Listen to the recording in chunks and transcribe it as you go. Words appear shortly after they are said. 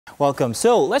Welcome.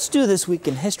 So let's do This Week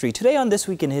in History. Today on This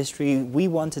Week in History, we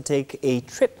want to take a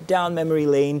trip down memory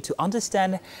lane to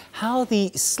understand how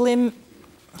the slim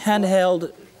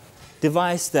handheld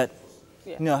device that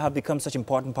have become such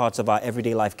important parts of our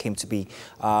everyday life came to be.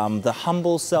 The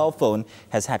humble cell phone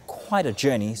has had quite a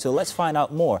journey, so let's find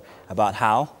out more about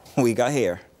how we got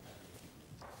here.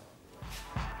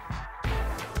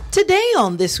 Today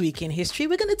on This Week in History,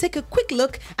 we're going to take a quick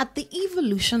look at the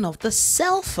evolution of the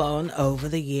cell phone over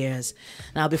the years.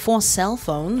 Now, before cell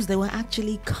phones, they were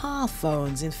actually car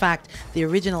phones. In fact, the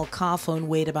original car phone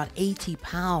weighed about 80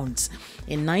 pounds.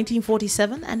 In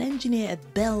 1947, an engineer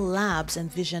at Bell Labs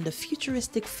envisioned a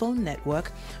futuristic phone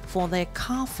network for their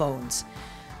car phones.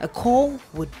 A call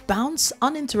would bounce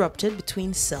uninterrupted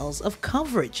between cells of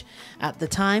coverage. At the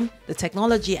time, the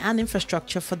technology and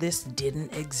infrastructure for this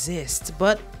didn't exist,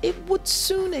 but it would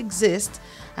soon exist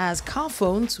as car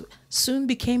phones soon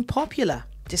became popular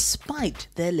despite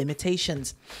their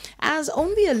limitations. As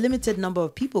only a limited number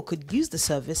of people could use the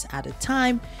service at a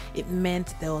time, it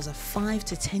meant there was a 5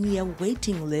 to 10 year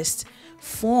waiting list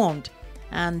formed.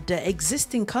 And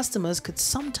existing customers could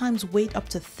sometimes wait up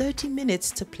to 30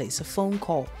 minutes to place a phone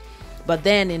call. But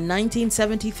then in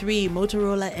 1973,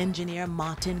 Motorola engineer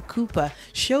Martin Cooper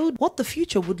showed what the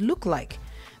future would look like.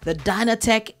 The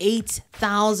Dynatec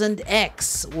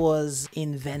 8000X was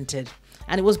invented,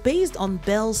 and it was based on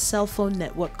Bell's cell phone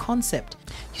network concept.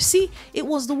 You see, it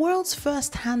was the world's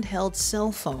first handheld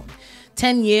cell phone.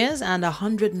 10 years and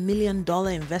 $100 million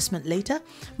investment later,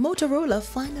 Motorola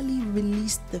finally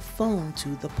released the phone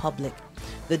to the public.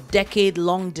 The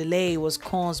decade-long delay was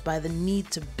caused by the need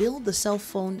to build the cell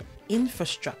phone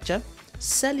infrastructure,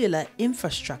 cellular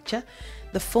infrastructure,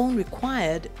 the phone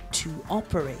required to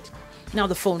operate. Now,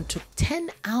 the phone took 10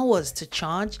 hours to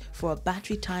charge for a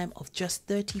battery time of just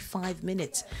 35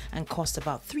 minutes and cost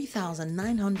about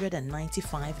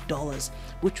 $3,995,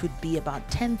 which would be about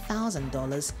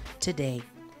 $10,000 today.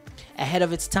 Ahead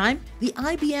of its time, the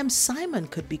IBM Simon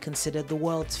could be considered the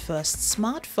world's first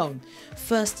smartphone,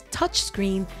 first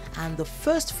touchscreen, and the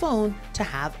first phone to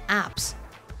have apps.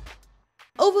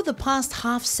 Over the past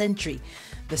half century,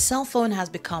 the cell phone has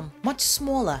become much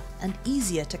smaller and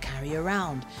easier to carry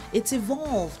around. It's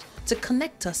evolved to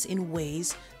connect us in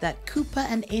ways that Cooper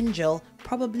and Angel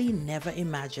probably never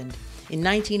imagined. In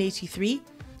 1983,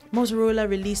 Motorola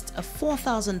released a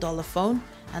 $4,000 phone,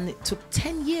 and it took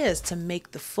 10 years to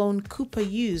make the phone Cooper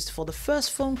used for the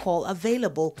first phone call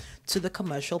available to the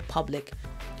commercial public.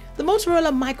 The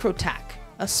Motorola MicroTac,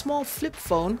 a small flip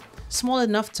phone, small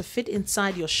enough to fit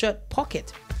inside your shirt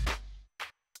pocket.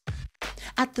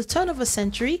 At the turn of a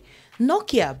century,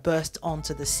 Nokia burst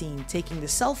onto the scene, taking the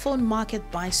cell phone market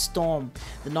by storm.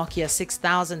 The Nokia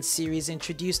 6000 series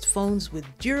introduced phones with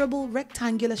durable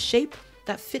rectangular shape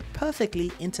that fit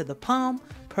perfectly into the palm,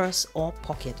 purse, or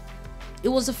pocket. It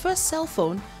was the first cell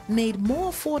phone made more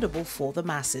affordable for the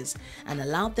masses and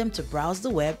allowed them to browse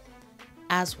the web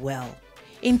as well.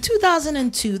 In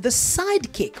 2002, the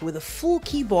Sidekick with a full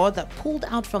keyboard that pulled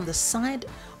out from the side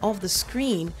of the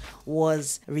screen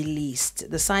was released.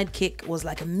 The Sidekick was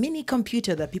like a mini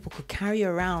computer that people could carry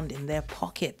around in their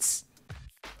pockets.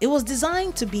 It was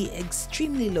designed to be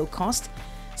extremely low cost,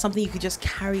 something you could just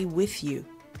carry with you.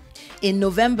 In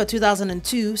November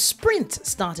 2002, Sprint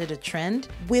started a trend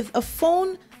with a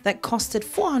phone that costed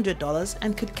 $400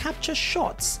 and could capture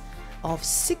shots of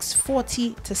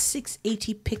 640 to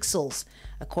 680 pixels,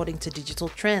 according to Digital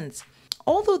Trends.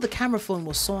 Although the camera phone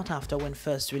was sought after when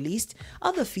first released,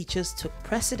 other features took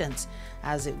precedence,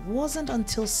 as it wasn't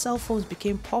until cell phones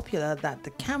became popular that the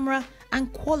camera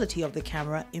and quality of the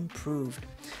camera improved.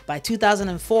 By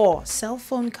 2004, cell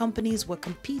phone companies were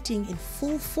competing in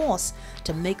full force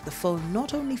to make the phone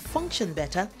not only function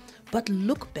better, but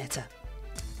look better.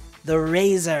 The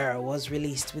Razr was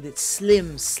released with its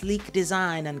slim, sleek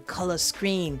design and color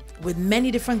screen, with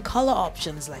many different color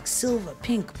options like silver,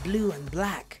 pink, blue, and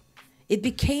black. It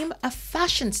became a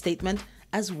fashion statement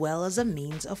as well as a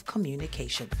means of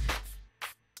communication.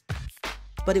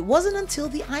 But it wasn't until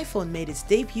the iPhone made its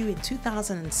debut in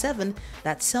 2007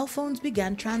 that cell phones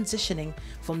began transitioning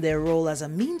from their role as a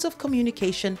means of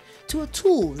communication to a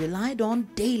tool relied on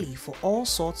daily for all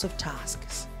sorts of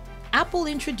tasks. Apple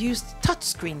introduced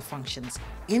touchscreen functions,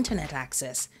 internet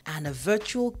access, and a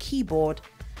virtual keyboard,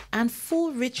 and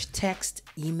full rich text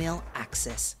email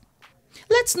access.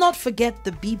 Let's not forget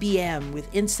the BBM with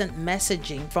instant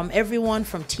messaging from everyone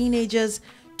from teenagers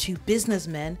to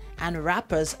businessmen and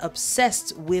rappers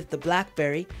obsessed with the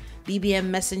BlackBerry. BBM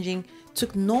messaging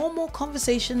took normal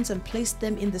conversations and placed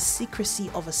them in the secrecy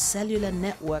of a cellular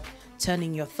network,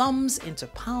 turning your thumbs into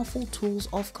powerful tools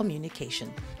of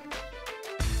communication.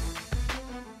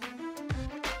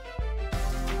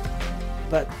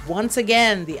 But once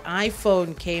again, the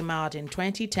iPhone came out in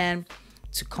 2010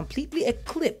 to completely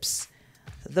eclipse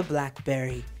the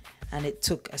BlackBerry. And it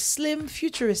took a slim,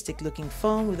 futuristic-looking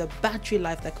phone with a battery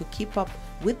life that could keep up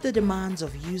with the demands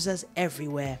of users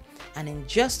everywhere. And in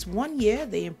just 1 year,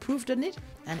 they improved on it,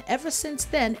 and ever since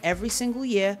then, every single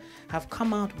year, have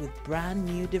come out with brand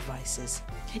new devices.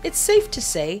 It's safe to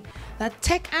say that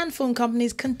tech and phone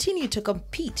companies continue to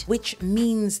compete, which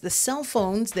means the cell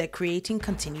phones they're creating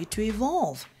continue to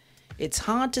evolve. It's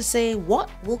hard to say what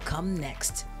will come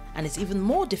next. And it's even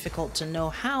more difficult to know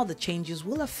how the changes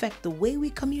will affect the way we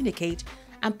communicate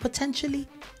and potentially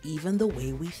even the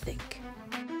way we think.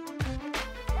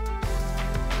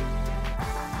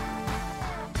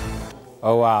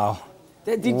 Oh, wow.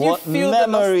 Did you What feel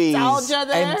memories. the nostalgia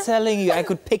there? I'm telling you, I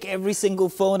could pick every single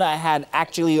phone I had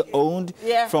actually owned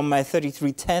from my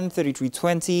 3310,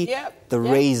 3320, the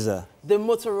Razor. The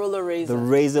Motorola Razor. The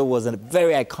Razor was a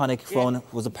very iconic phone,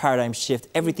 was a paradigm shift.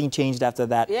 Everything changed after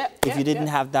that. If you didn't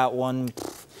have that one,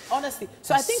 honestly,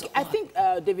 so I think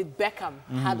David Beckham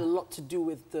had a lot to do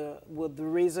with the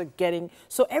Razor getting.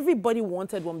 So everybody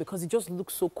wanted one because it just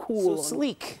looked so cool, so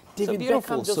sleek, David so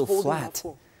beautiful, Beckham just so holding flat. that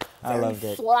phone. I loved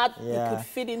it. Flat, it could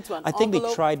fit into an I think envelope.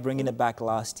 they tried bringing it back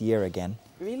last year again.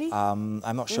 Really?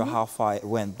 I'm not sure how far it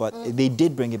went, but they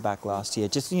did bring it back last year.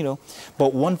 Just, you know,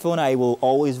 but one phone I will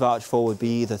always vouch for would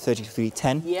be the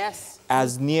 3310. Yes.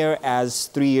 As near as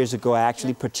 3 years ago, I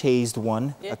actually purchased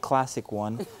one, a classic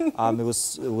one. It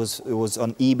was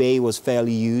on eBay. It was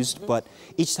fairly used, but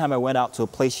each time I went out to a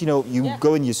place, you know, you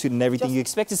go in your suit and everything. You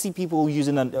expect to see people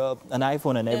using an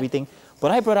iPhone and everything,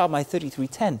 but I brought out my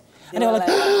 3310, and they were like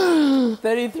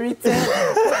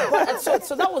 3310.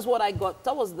 So that was what I got.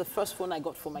 That was the first phone I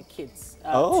got for my kids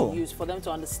to use, for them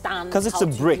to understand. Because it's a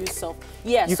brick.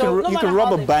 Yeah, you so can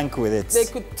rob a bank with it. They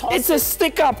could toss it's a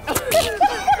stick-up.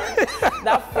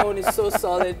 That phone is so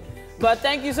solid. But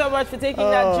thank you so much for taking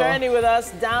that journey with us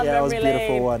down memory lane. That was a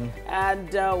beautiful one.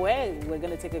 And we're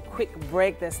going to take a quick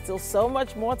break. There's still so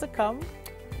much more to come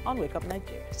on Wake Up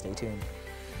Nigeria. Stay tuned.